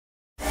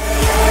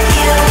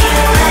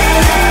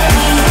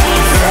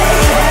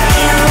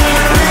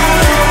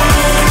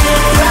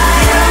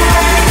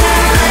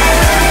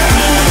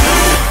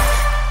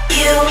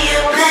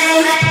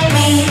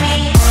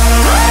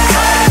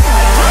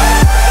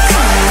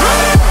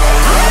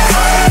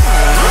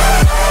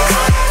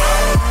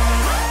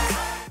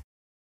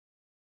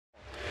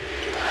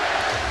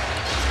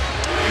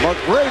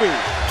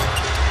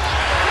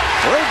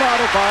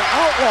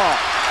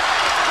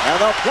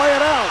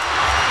out.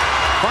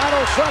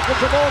 Final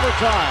seconds of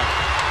overtime.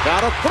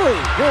 Down to 3.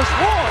 Here's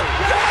Roy.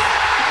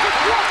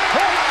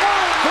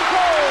 1.9 to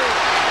go.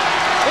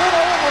 In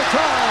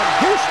overtime,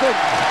 Houston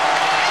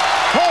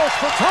calls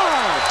for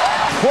time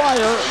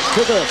prior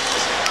to this.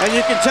 And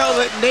you can tell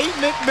that Nate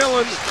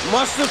McMillan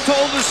must have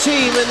told his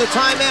team in the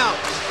timeout,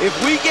 if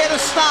we get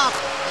a stop,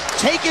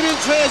 take it in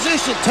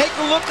transition. Take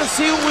a look and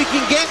see what we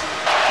can get.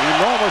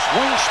 Enormous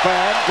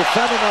wingspan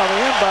defending on the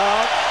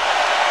inbound.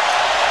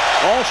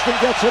 Alston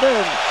gets it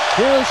in.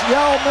 Here's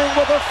Yao Ming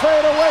with a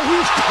fadeaway.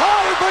 He's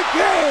tied the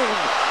game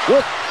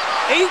with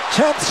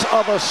 0.8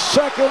 of a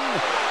second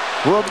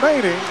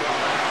remaining.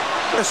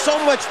 There's so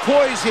much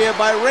poise here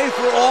by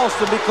Rafer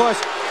Alston because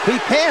he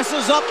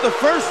passes up the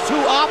first 2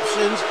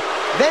 options,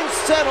 then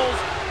settles.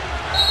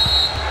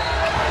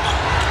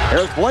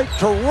 Here's Blake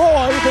to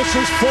Roy. This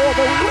is for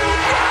the win.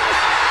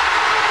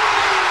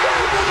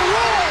 David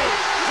Roy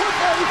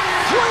with a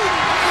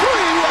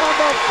 3-3 on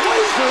the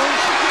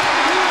Blazers.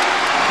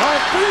 I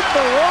beat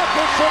the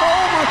Rockets in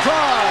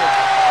overtime.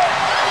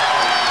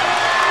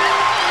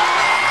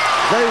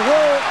 They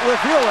will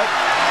review it.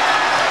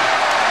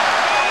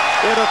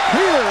 It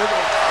appeared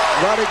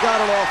that he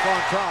got it off on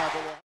time.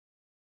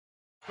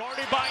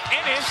 Guarded by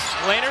Ennis.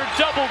 Leonard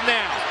doubled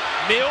now.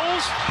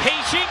 Mills,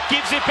 patient,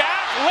 gives it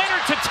back.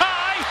 Leonard to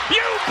tie.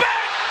 You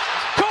bet!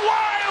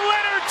 Kawhi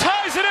Leonard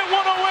ties it at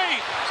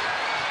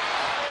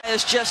 108.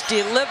 Has just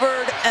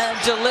delivered and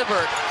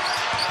delivered.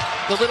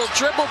 The little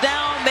dribble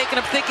down, making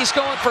him think he's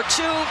going for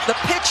 2. The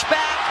pitch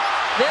back.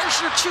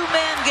 There's your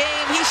 2-man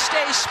game. He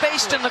stays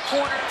spaced in the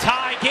corner.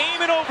 Tie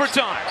game in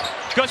overtime.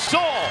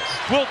 Gasol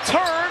will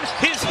turn.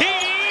 His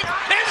heave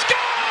is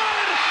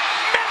good!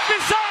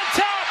 Memphis on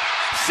top.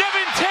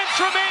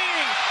 7/10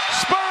 remaining.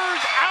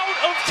 Spurs out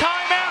of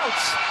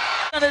timeouts.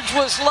 Percentage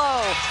was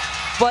low,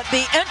 but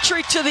the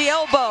entry to the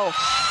elbow.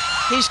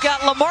 He's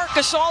got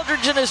LaMarcus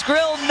Aldridge in his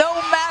grill,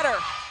 no matter.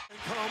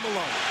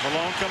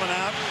 Malone coming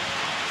out.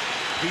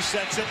 He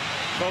sets it.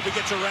 Kobe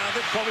gets around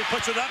it. Kobe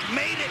puts it up.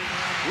 Made it.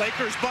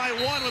 Lakers by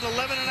 1 with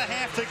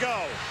 11.5 to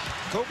go.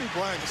 Kobe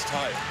Bryant is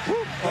tired.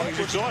 Oh, he's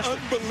exhausted.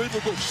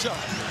 Unbelievable shot.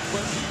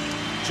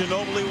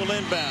 Ginobili will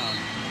inbound.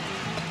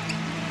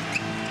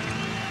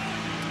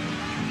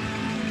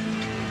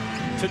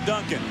 To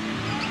Duncan.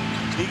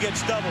 He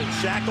gets doubled.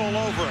 Shaq all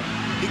over him.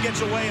 He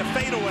gets away a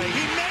fadeaway.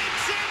 He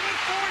makes it with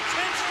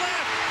 4:10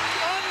 left.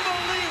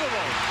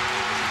 Unbelievable.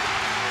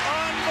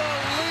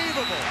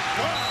 Unbelievable.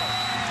 Wow.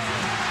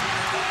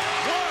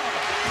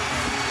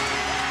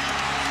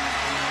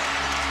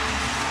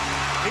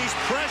 He's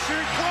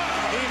pressured.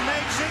 He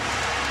makes it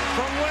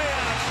from way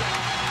outside.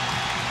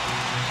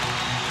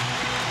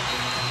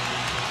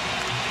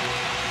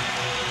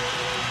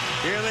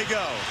 Here they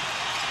go.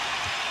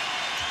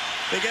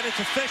 They get it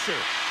to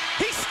Fisher.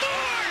 He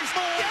scores!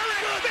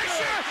 Derek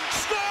Fisher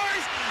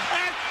scores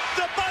at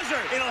the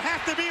buzzer. It'll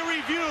have to be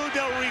reviewed.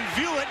 They'll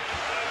review it.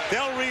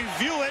 They'll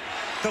review it.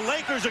 The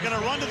Lakers are going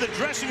to run to the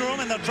dressing room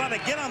and they'll try to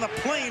get on the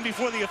plane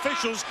before the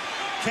officials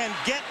can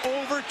get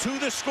over to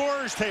the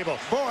scorer's table.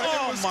 Boy,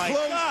 oh my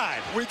close.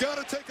 God. We got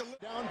to take a look.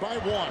 Down by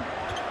 1.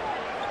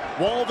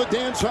 Wall the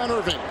dance on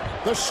Irving.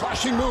 The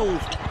slashing move.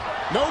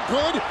 No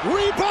good.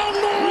 Rebound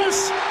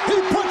Norris.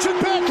 He puts it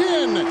back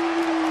in.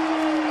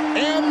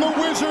 And the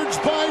Wizards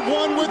by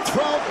 1 with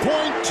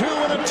 12.2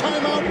 and a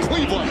timeout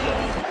Cleveland.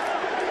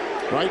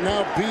 Right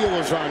now Beal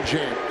is on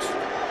James.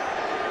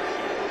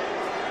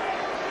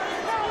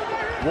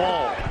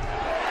 Wall.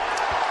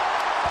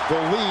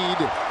 The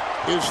lead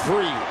is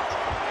 3.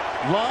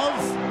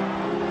 Love.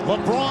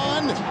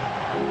 LeBron.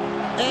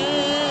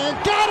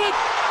 And got it!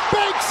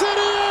 Banks it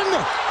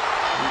in!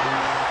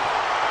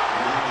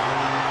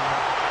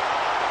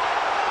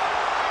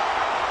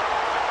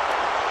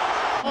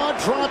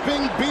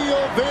 Dropping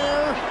Beal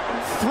there.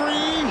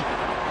 3.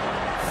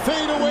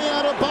 Fade away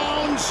out of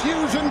bounds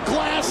using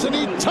glass, and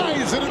he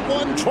ties it at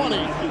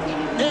 120.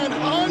 An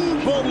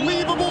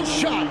unbelievable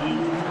shot.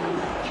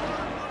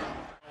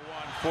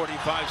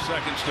 45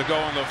 seconds to go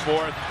in the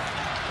 4th.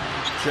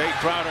 Jay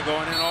Crowder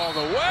going in all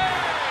the way.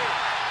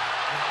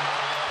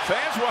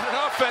 Fans want an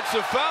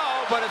offensive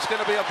foul, but it's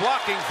going to be a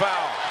blocking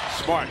foul.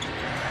 Smart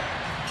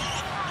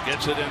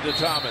gets it into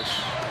Thomas,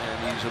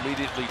 and he's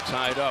immediately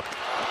tied up.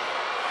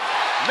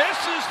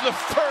 Misses the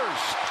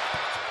first.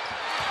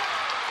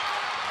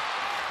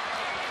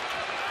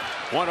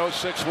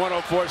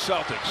 106-104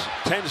 Celtics.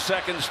 10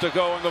 seconds to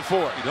go in the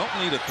 4th. You don't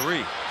need a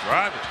 3.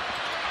 Drive it.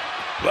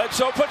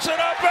 Bledsoe puts it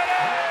up and in!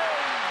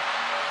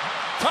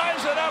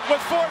 Ties it up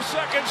with 4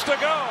 seconds to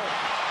go.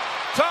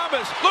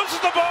 Thomas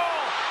loses the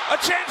ball. A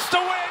chance to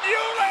win.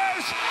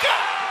 Ulis!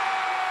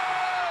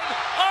 Gone!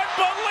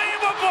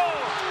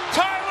 Unbelievable!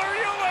 Tyler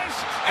Ulis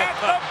at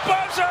the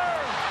buzzer!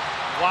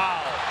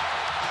 Wow.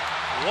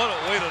 What a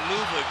way to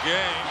lose a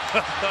game.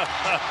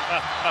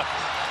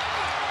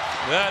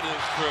 That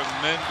is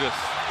tremendous.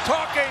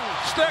 Talking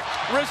Stick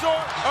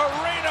Resort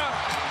Arena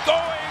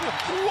going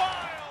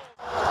wild.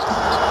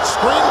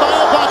 Screen by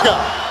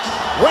Ibaka.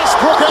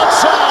 Westbrook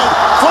outside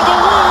for the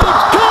lead.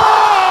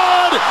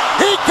 Good!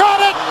 He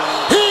got it!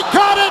 He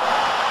got it!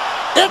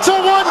 It's a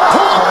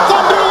 1-point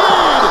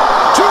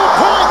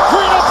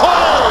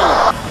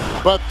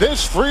But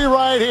this free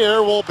right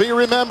here will be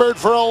remembered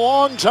for a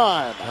long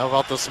time. How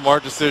about the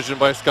smart decision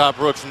by Scott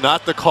Brooks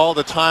not to call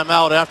the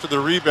timeout after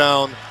the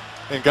rebound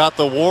and got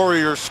the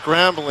Warriors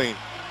scrambling.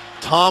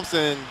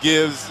 Thompson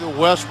gives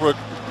Westbrook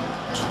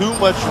too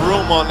much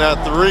room on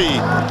that three.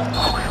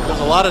 There's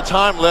a lot of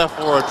time left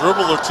for a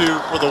dribble or two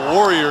for the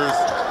Warriors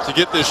to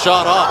get this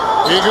shot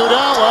off.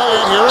 Iguodala,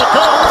 and here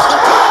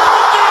it goes.